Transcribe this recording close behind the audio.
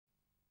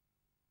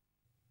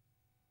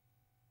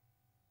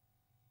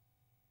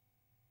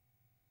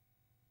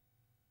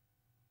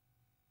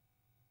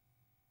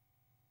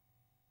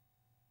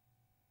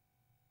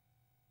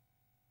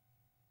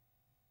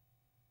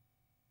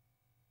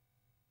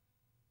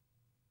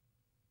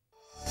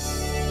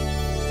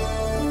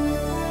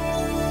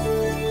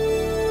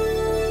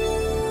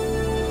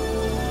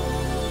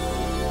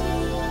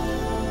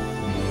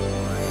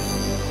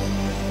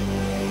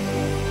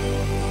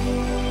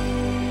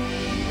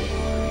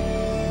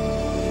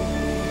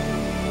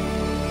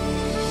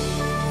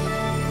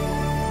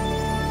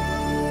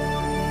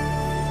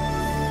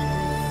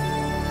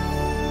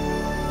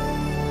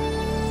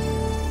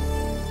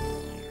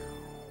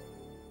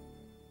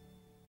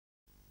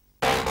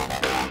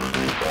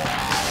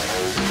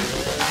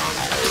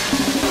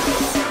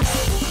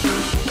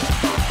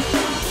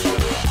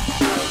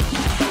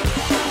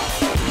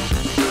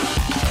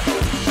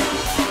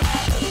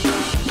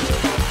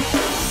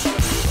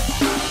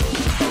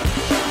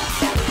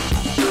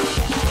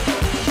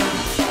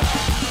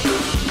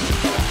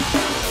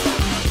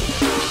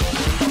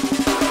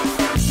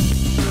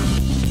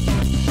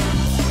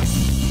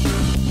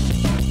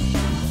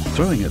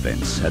Throwing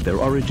events had their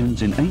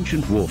origins in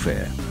ancient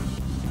warfare.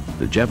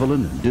 The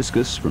javelin and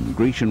discus from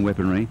Grecian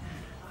weaponry,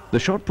 the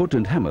shot put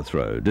and hammer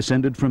throw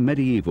descended from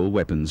medieval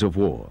weapons of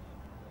war.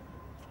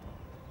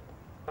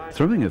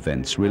 Throwing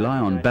events rely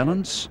on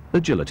balance,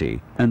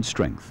 agility and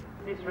strength.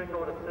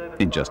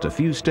 In just a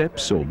few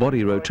steps or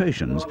body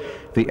rotations,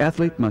 the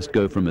athlete must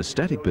go from a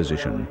static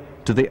position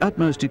to the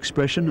utmost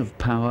expression of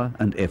power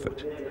and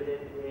effort.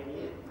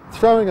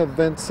 Throwing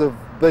events have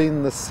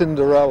been the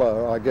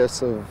Cinderella, I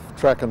guess, of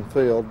track and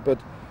field, but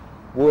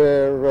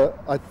where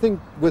I think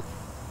with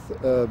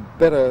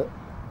better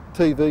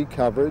TV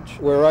coverage,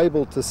 we're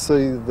able to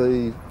see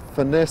the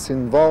finesse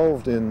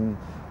involved in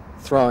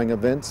throwing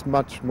events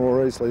much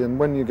more easily. And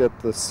when you get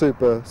the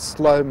super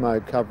slow-mo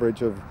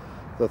coverage of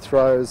the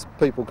throws,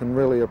 people can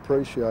really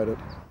appreciate it.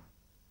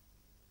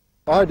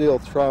 Ideal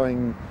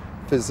throwing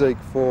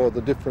physique for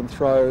the different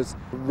throws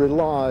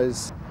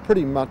relies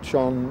pretty much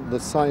on the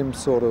same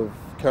sort of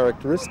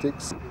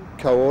characteristics: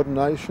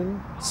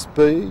 coordination,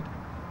 speed,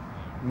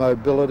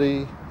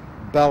 mobility,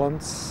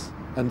 balance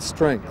and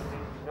strength.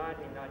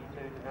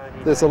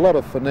 There's a lot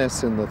of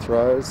finesse in the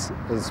throws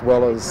as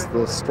well as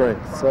the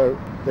strength, so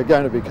they're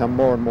going to become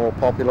more and more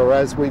popular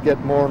as we get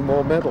more and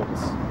more medals.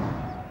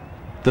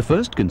 The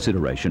first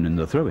consideration in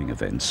the throwing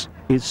events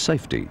is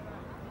safety.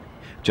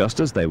 Just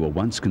as they were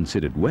once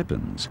considered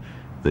weapons,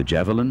 the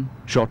javelin,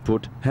 shot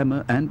put,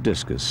 hammer and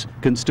discus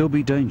can still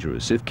be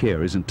dangerous if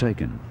care isn't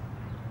taken.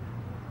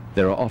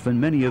 There are often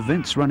many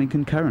events running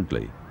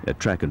concurrently at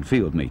track and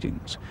field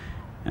meetings,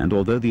 and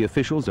although the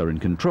officials are in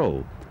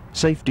control,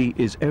 safety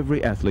is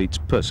every athlete's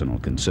personal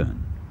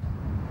concern.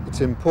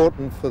 It's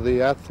important for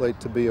the athlete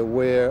to be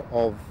aware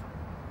of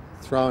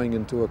throwing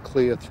into a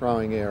clear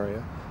throwing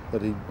area,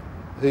 that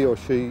he or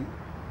she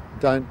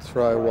don't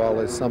throw while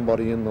there's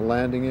somebody in the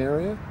landing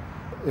area.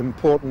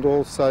 Important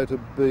also to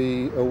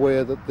be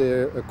aware that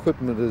their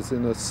equipment is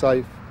in a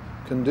safe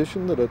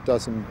condition, that it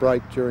doesn't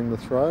break during the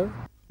throw.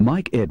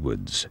 Mike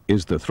Edwards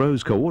is the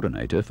throws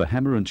coordinator for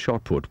hammer and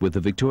shot put with the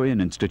Victorian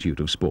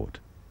Institute of Sport.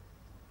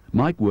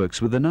 Mike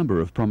works with a number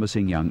of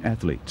promising young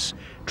athletes,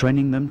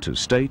 training them to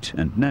state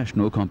and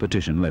national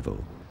competition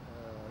level.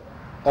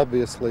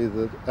 Obviously,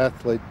 the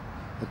athlete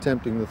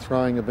attempting the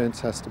throwing events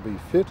has to be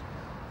fit.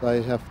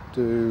 They have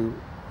to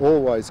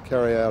always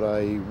carry out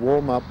a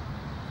warm-up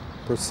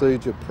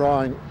procedure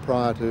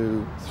prior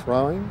to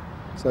throwing.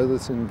 So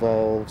this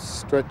involves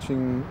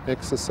stretching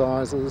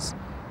exercises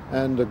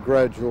and a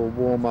gradual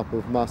warm-up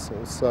of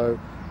muscles. So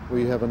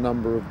we have a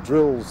number of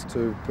drills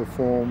to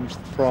perform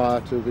prior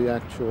to the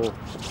actual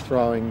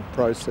throwing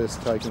process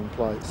taking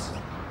place.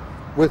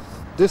 With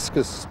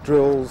discus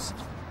drills,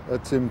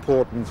 it's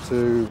important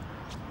to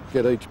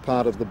get each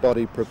part of the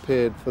body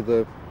prepared for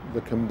the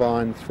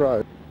combined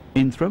throw.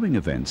 In throwing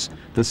events,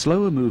 the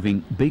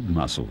slower-moving big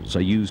muscles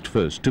are used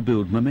first to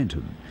build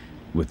momentum,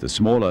 with the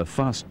smaller,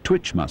 fast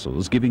twitch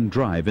muscles giving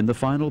drive in the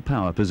final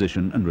power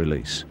position and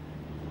release.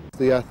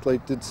 The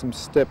athlete did some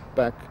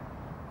step-back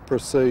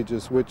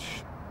procedures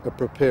which are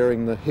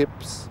preparing the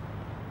hips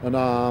and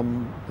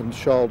arm and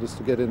shoulders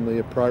to get in the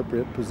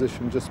appropriate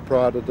position just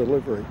prior to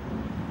delivery.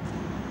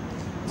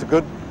 It's a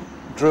good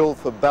drill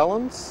for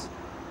balance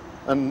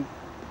and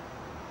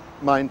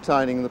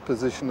maintaining the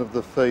position of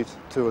the feet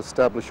to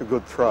establish a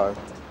good throw.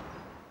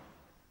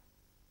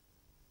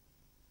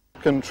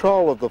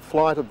 Control of the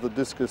flight of the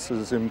discus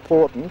is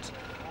important.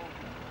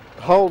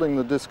 Holding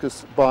the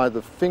discus by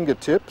the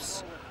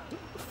fingertips.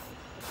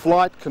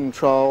 Flight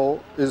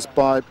control is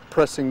by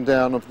pressing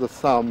down of the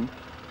thumb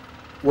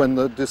when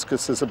the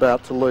discus is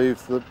about to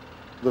leave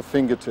the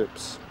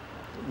fingertips.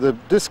 The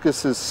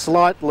discus is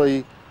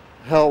slightly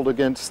held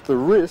against the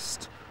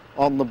wrist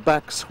on the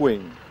back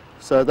swing,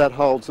 so that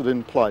holds it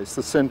in place.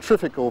 The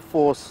centrifugal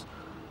force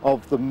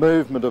of the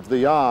movement of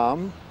the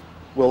arm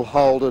will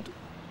hold it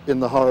in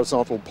the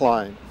horizontal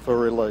plane for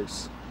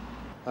release.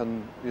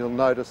 And you'll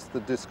notice the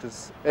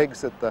discus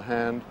exit the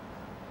hand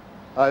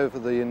over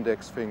the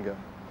index finger.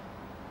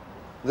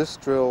 This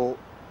drill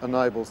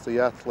enables the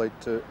athlete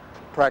to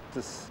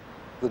practice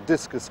the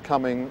discus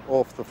coming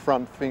off the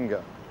front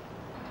finger.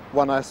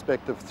 One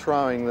aspect of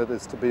throwing that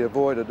is to be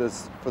avoided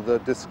is for the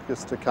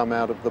discus to come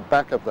out of the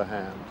back of the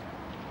hand.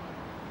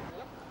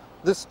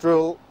 This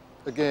drill,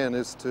 again,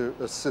 is to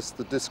assist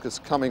the discus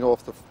coming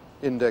off the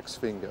index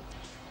finger.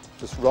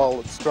 Just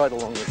roll it straight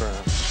along the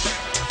ground.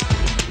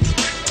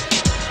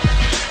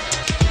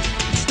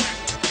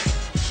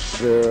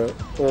 There are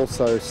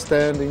also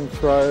standing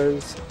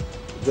throws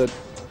that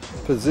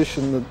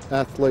position the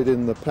athlete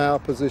in the power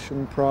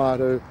position prior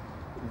to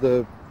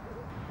the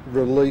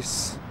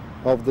release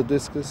of the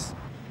discus.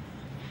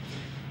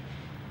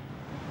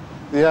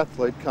 The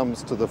athlete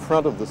comes to the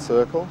front of the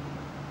circle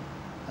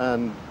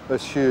and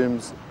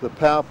assumes the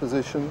power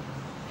position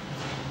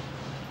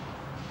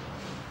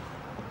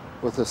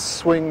with a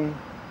swing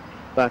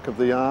back of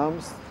the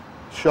arms,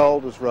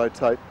 shoulders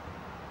rotate.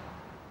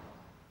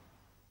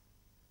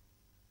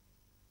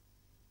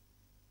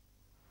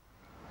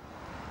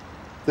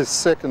 This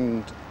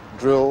second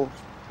drill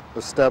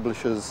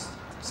establishes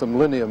some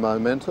linear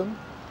momentum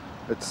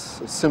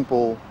It's a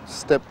simple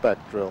step-back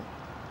drill.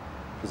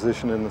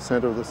 Position in the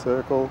centre of the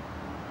circle,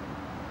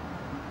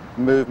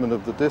 movement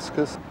of the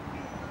discus,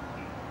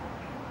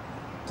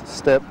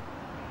 step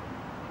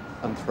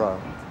and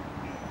throw.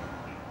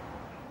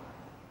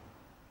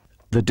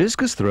 The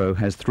discus throw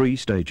has 3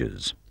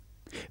 stages.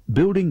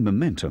 Building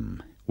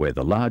momentum, where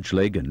the large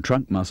leg and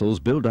trunk muscles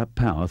build up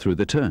power through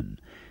the turn.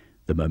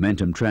 The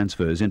momentum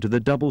transfers into the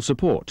double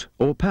support,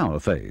 or power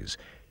phase,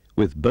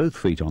 with both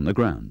feet on the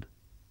ground.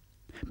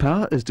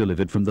 Power is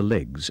delivered from the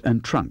legs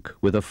and trunk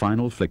with a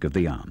final flick of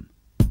the arm.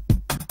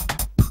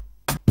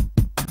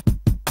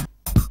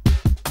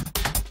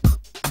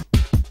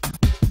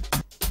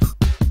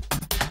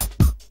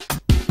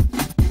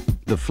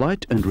 The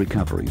flight and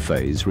recovery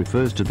phase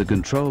refers to the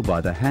control by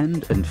the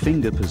hand and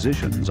finger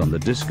positions on the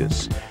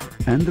discus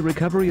and the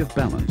recovery of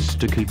balance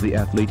to keep the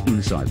athlete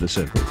inside the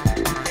circle.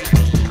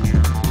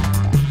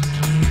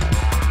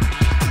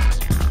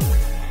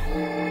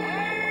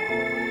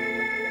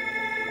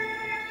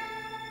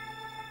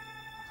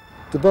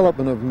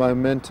 Development of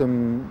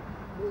momentum,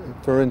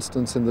 for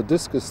instance, in the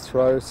discus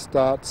throw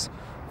starts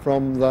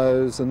from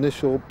those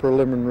initial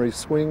preliminary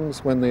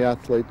swings when the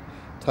athlete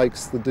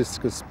takes the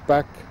discus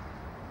back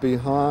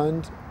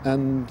behind,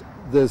 and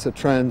there's a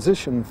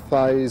transition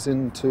phase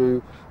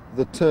into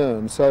the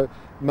turn. So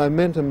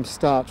momentum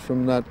starts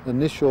from that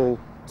initial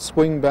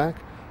swing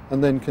back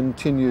and then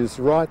continues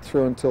right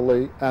through until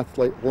the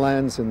athlete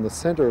lands in the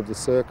centre of the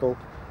circle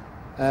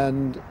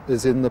and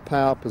is in the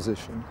power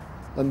position.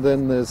 And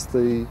then there's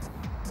the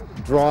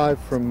drive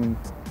from,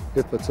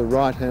 if it's a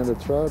right-handed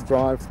throw,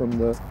 drive from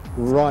the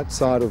right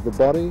side of the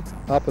body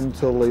up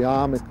until the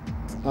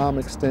arm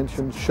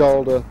extension,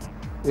 shoulder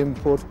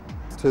input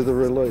to the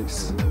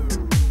release.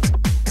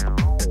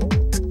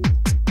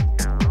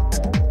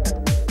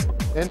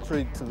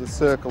 Entry to the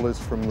circle is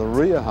from the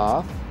rear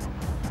half,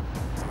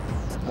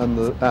 and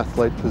the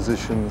athlete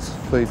positions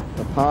feet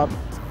apart,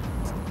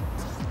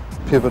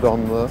 pivot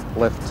on the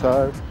left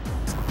toe,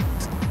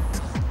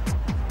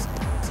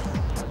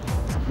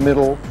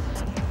 middle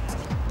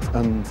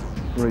and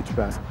reach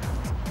back.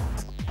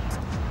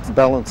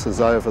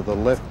 Balances over the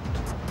left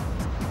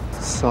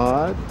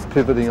side,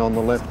 pivoting on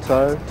the left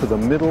toe to the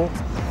middle,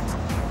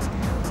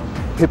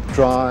 hip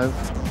drive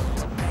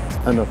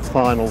and a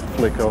final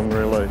flick on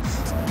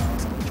release.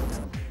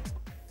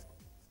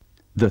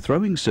 The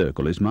throwing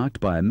circle is marked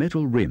by a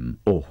metal rim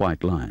or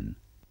white line.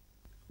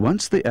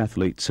 Once the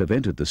athletes have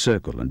entered the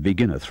circle and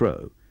begin a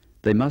throw,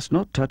 they must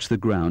not touch the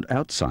ground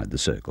outside the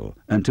circle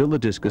until the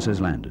discus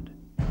has landed.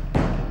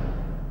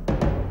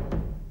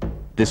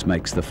 This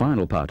makes the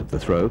final part of the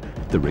throw,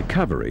 the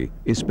recovery,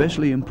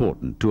 especially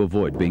important to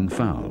avoid being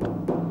fouled.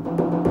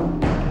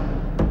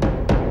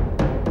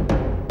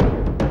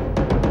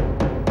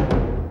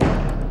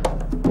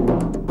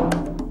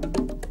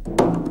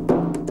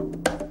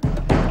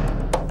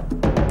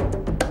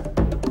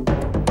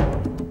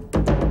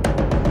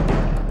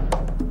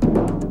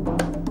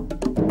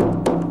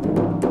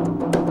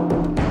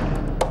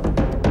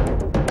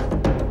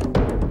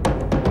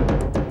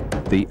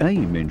 The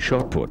aim in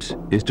shot put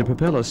is to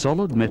propel a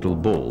solid metal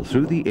ball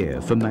through the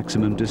air for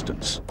maximum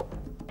distance.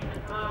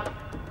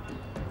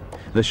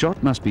 The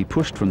shot must be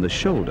pushed from the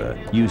shoulder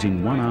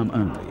using one arm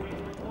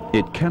only.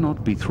 It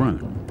cannot be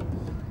thrown.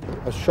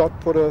 A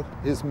shot putter,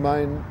 his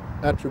main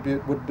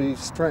attribute would be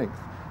strength,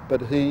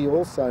 but he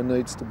also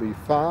needs to be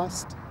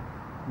fast,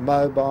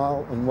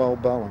 mobile and well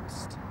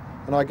balanced.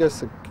 And I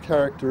guess a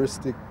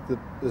characteristic that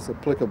is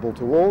applicable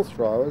to all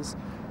throwers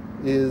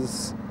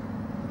is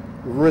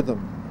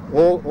rhythm.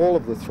 All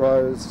of the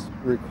throws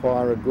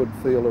require a good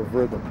feel of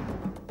rhythm.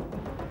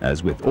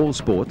 As with all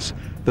sports,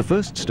 the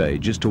first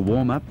stage is to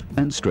warm up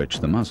and stretch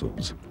the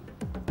muscles.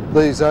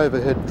 These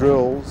overhead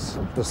drills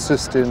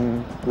assist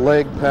in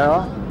leg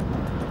power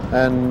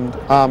and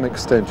arm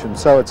extension.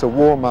 So it's a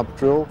warm-up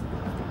drill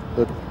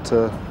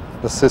that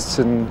assists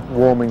in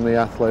warming the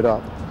athlete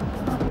up.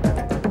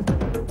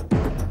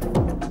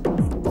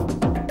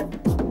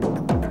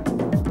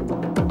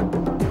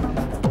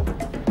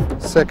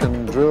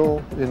 Second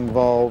drill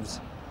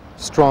involves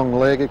strong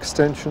leg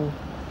extension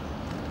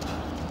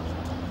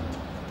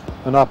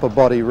and upper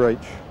body reach.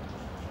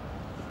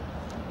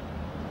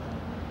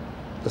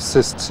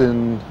 Assists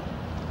in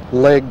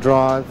leg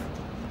drive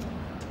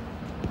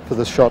for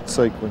the shot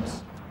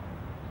sequence.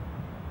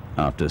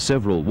 After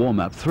several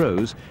warm-up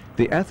throws,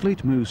 the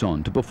athlete moves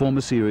on to perform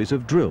a series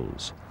of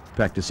drills,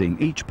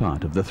 practicing each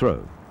part of the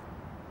throw.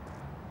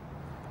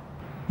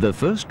 The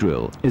first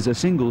drill is a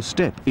single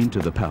step into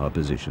the power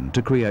position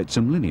to create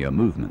some linear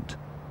movement.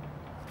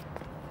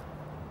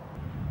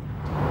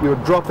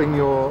 You're dropping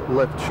your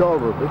left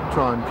shoulder a bit,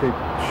 try and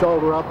keep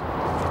shoulder up,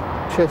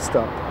 chest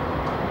up.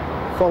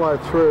 Follow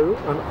through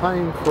and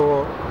aim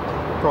for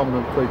a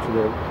prominent feature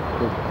there.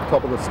 The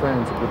top of the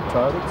stand's a bit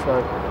toted,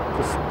 so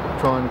just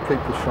try and keep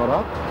the shot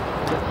up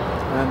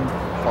and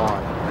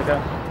fire.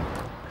 Okay.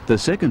 The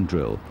second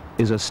drill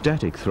is a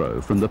static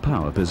throw from the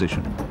power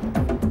position.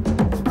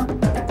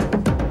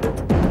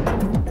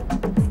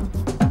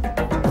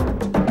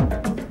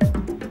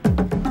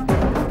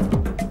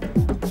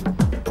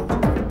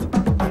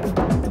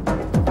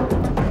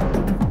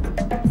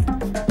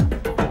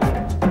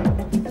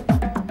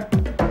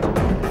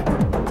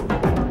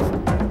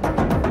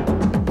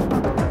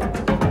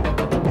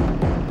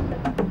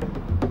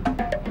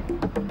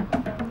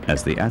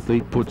 As the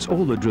athlete puts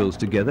all the drills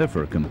together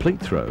for a complete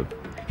throw,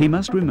 he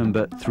must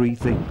remember 3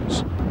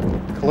 things.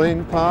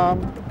 Clean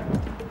palm,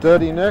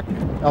 dirty neck,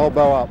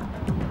 elbow up.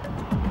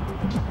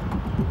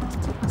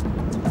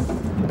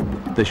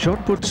 The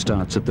shot put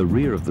starts at the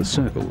rear of the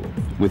circle,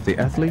 with the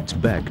athlete's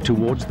back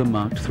towards the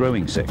marked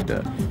throwing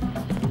sector,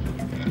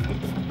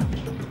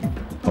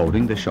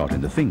 holding the shot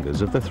in the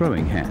fingers of the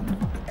throwing hand.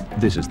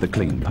 This is the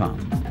clean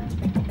palm.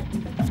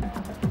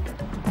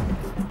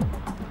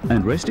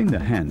 And resting the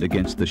hand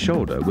against the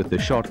shoulder with the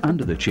shot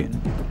under the chin,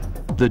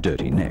 the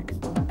dirty neck.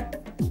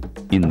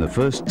 In the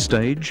first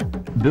stage,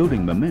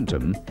 building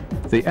momentum,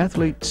 the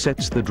athlete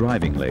sets the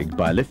driving leg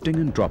by lifting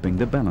and dropping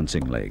the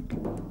balancing leg.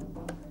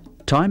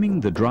 Timing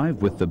the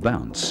drive with the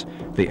bounce,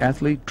 the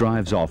athlete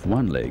drives off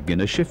one leg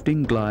in a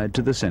shifting glide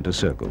to the center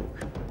circle.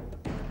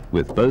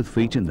 With both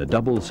feet in the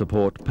double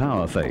support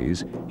power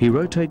phase, he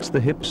rotates the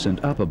hips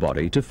and upper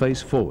body to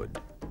face forward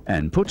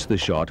and puts the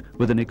shot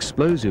with an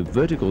explosive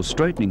vertical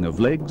straightening of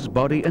legs,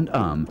 body and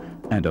arm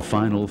and a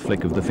final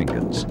flick of the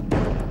fingers.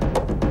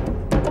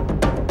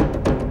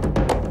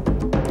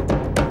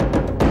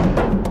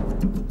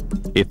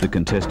 If the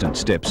contestant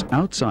steps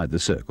outside the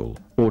circle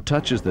or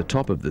touches the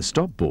top of the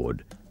stop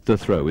board, the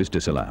throw is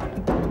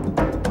disallowed.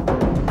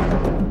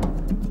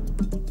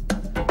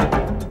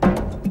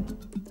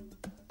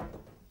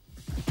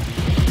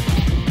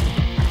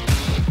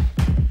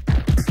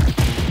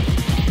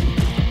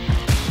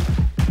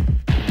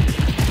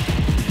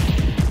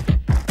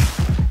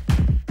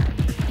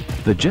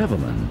 The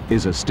javelin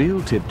is a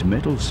steel-tipped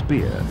metal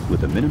spear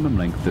with a minimum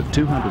length of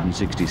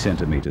 260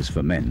 centimetres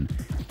for men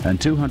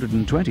and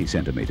 220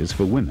 centimetres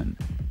for women.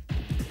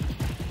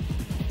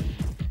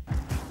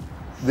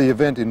 The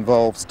event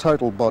involves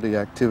total body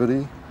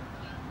activity,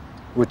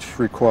 which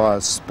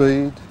requires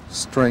speed,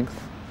 strength,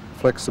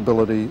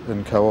 flexibility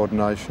and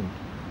coordination.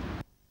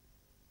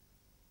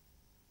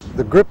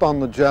 The grip on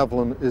the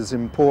javelin is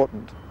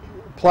important.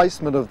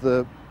 Placement of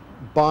the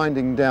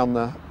binding down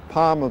the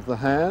palm of the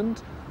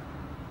hand,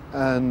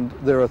 and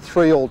there are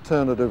 3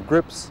 alternative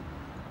grips.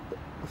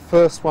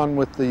 First one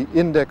with the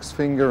index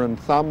finger and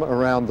thumb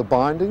around the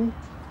binding.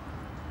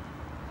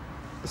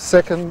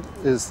 Second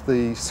is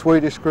the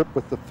Swedish grip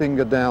with the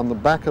finger down the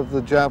back of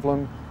the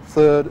javelin.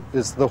 Third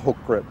is the hook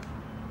grip.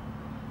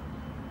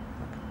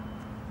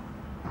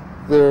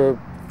 There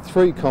are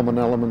 3 common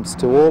elements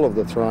to all of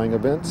the throwing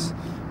events,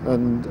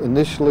 and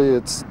initially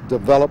it's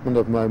development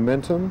of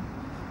momentum.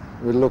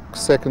 We look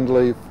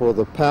secondly for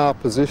the power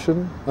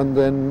position, and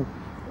then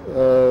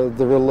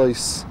the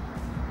release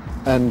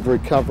and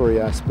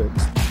recovery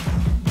aspects.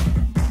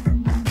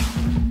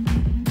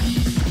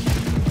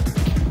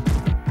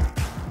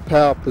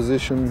 Power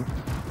position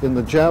in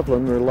the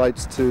javelin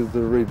relates to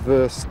the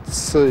reversed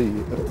C,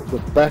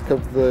 the back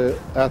of the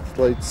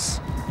athlete's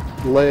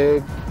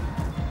leg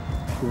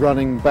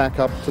running back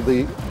up to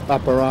the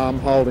upper arm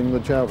holding the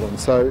javelin.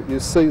 So you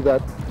see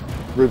that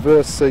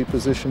reverse C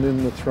position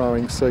in the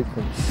throwing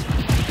sequence.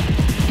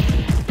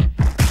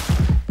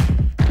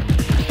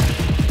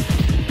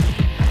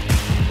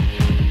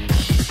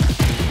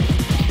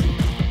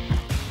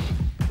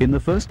 In the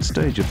first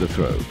stage of the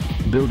throw,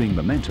 building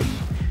momentum,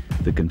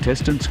 the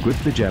contestants grip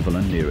the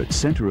javelin near its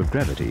centre of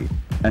gravity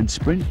and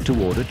sprint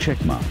toward a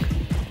check mark.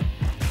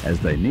 As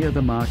they near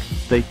the mark,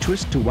 they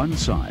twist to one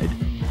side,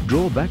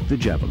 draw back the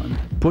javelin,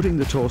 putting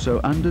the torso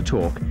under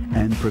torque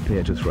and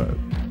prepare to throw.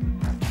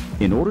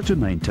 In order to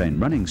maintain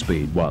running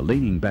speed while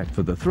leaning back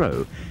for the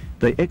throw,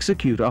 they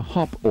execute a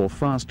hop or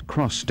fast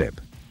cross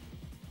step.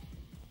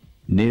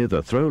 Near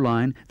the throw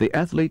line, the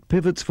athlete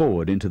pivots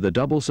forward into the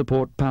double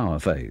support power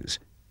phase,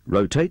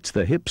 rotates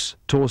the hips,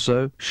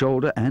 torso,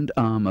 shoulder and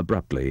arm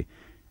abruptly,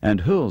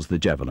 and hurls the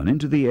javelin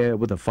into the air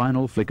with a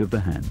final flick of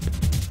the hand.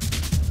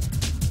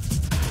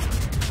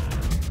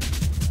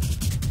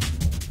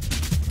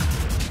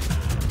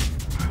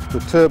 The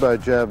turbo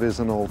jav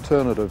is an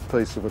alternative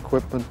piece of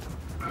equipment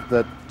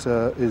that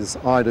is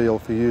ideal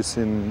for use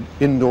in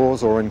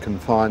indoors or in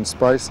confined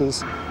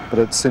spaces, but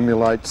it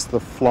simulates the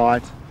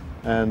flight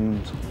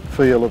and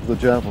feel of the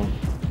javelin.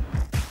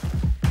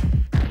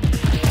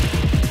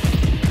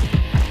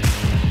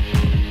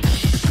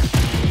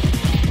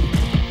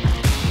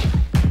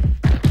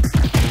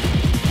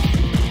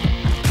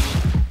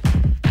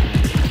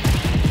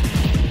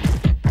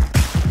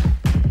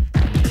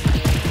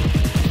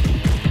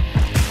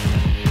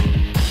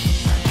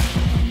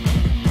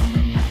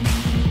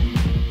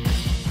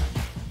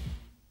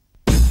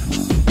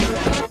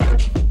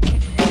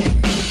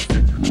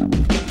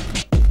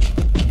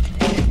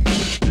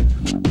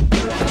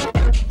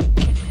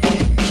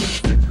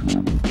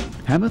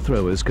 Hammer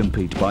throwers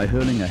compete by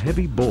hurling a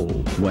heavy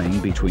ball weighing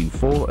between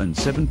 4 and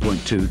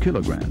 7.2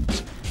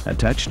 kilograms,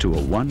 attached to a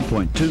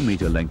 1.2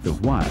 meter length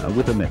of wire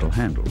with a metal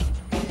handle.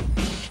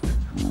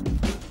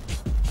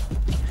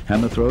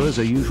 Hammer throwers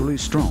are usually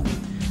strong,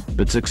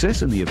 but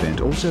success in the event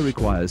also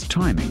requires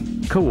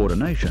timing,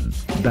 coordination,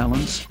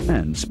 balance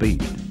and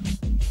speed.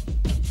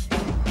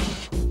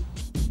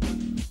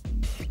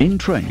 In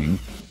training,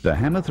 the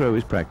hammer throw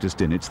is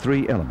practiced in its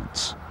 3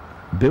 elements: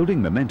 building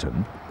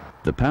momentum,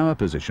 the power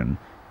position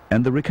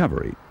and the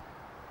recovery.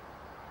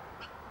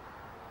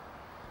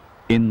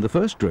 In the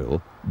first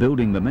drill,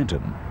 building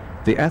momentum,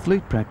 the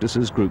athlete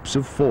practices groups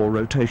of 4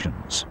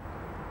 rotations.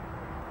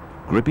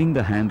 Gripping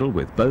the handle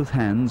with both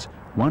hands,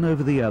 one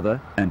over the other,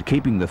 and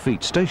keeping the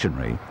feet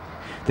stationary,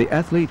 the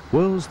athlete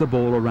whirls the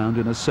ball around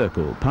in a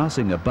circle,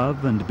 passing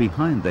above and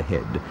behind the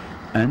head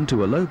and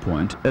to a low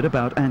point at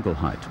about ankle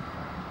height.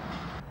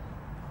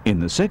 In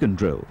the second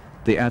drill,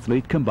 the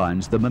athlete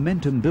combines the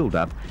momentum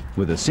build-up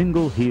with a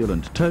single heel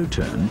and toe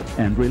turn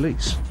and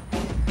release.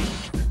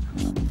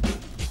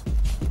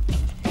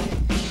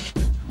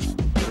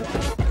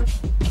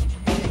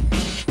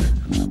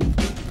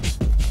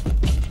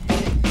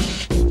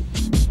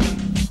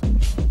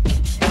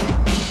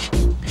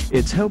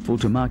 It's helpful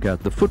to mark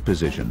out the foot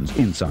positions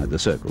inside the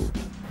circle.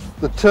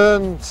 The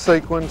turn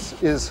sequence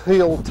is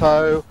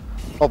heel-toe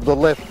of the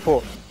left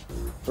foot,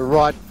 the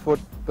right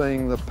foot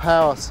being the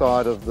power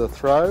side of the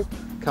throw,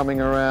 coming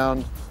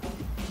around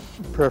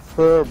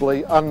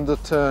preferably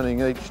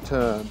under-turning each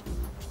turn.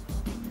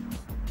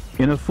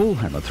 In a full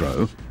hammer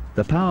throw,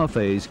 the power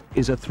phase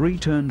is a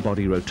 3-turn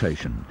body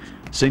rotation,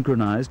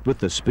 synchronized with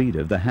the speed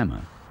of the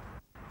hammer.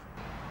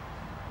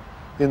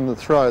 In the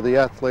throw, the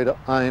athlete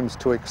aims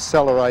to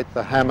accelerate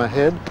the hammer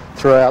head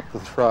throughout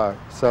the throw,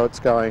 so it's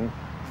going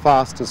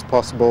fast as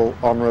possible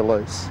on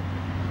release.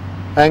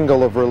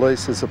 Angle of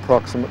release is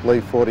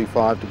approximately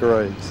 45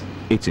 degrees.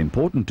 It's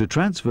important to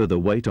transfer the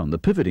weight on the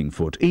pivoting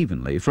foot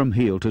evenly from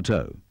heel to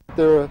toe.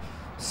 There are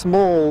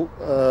small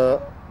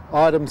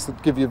items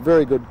that give you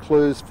very good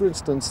clues. For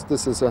instance,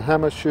 this is a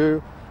hammer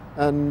shoe,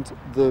 and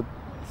the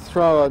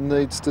thrower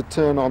needs to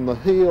turn on the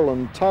heel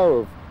and toe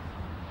of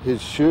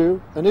his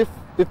shoe, and if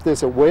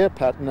there's a wear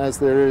pattern, as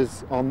there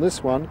is on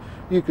this one,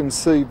 you can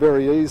see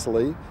very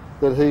easily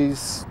that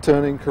he's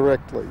turning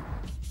correctly.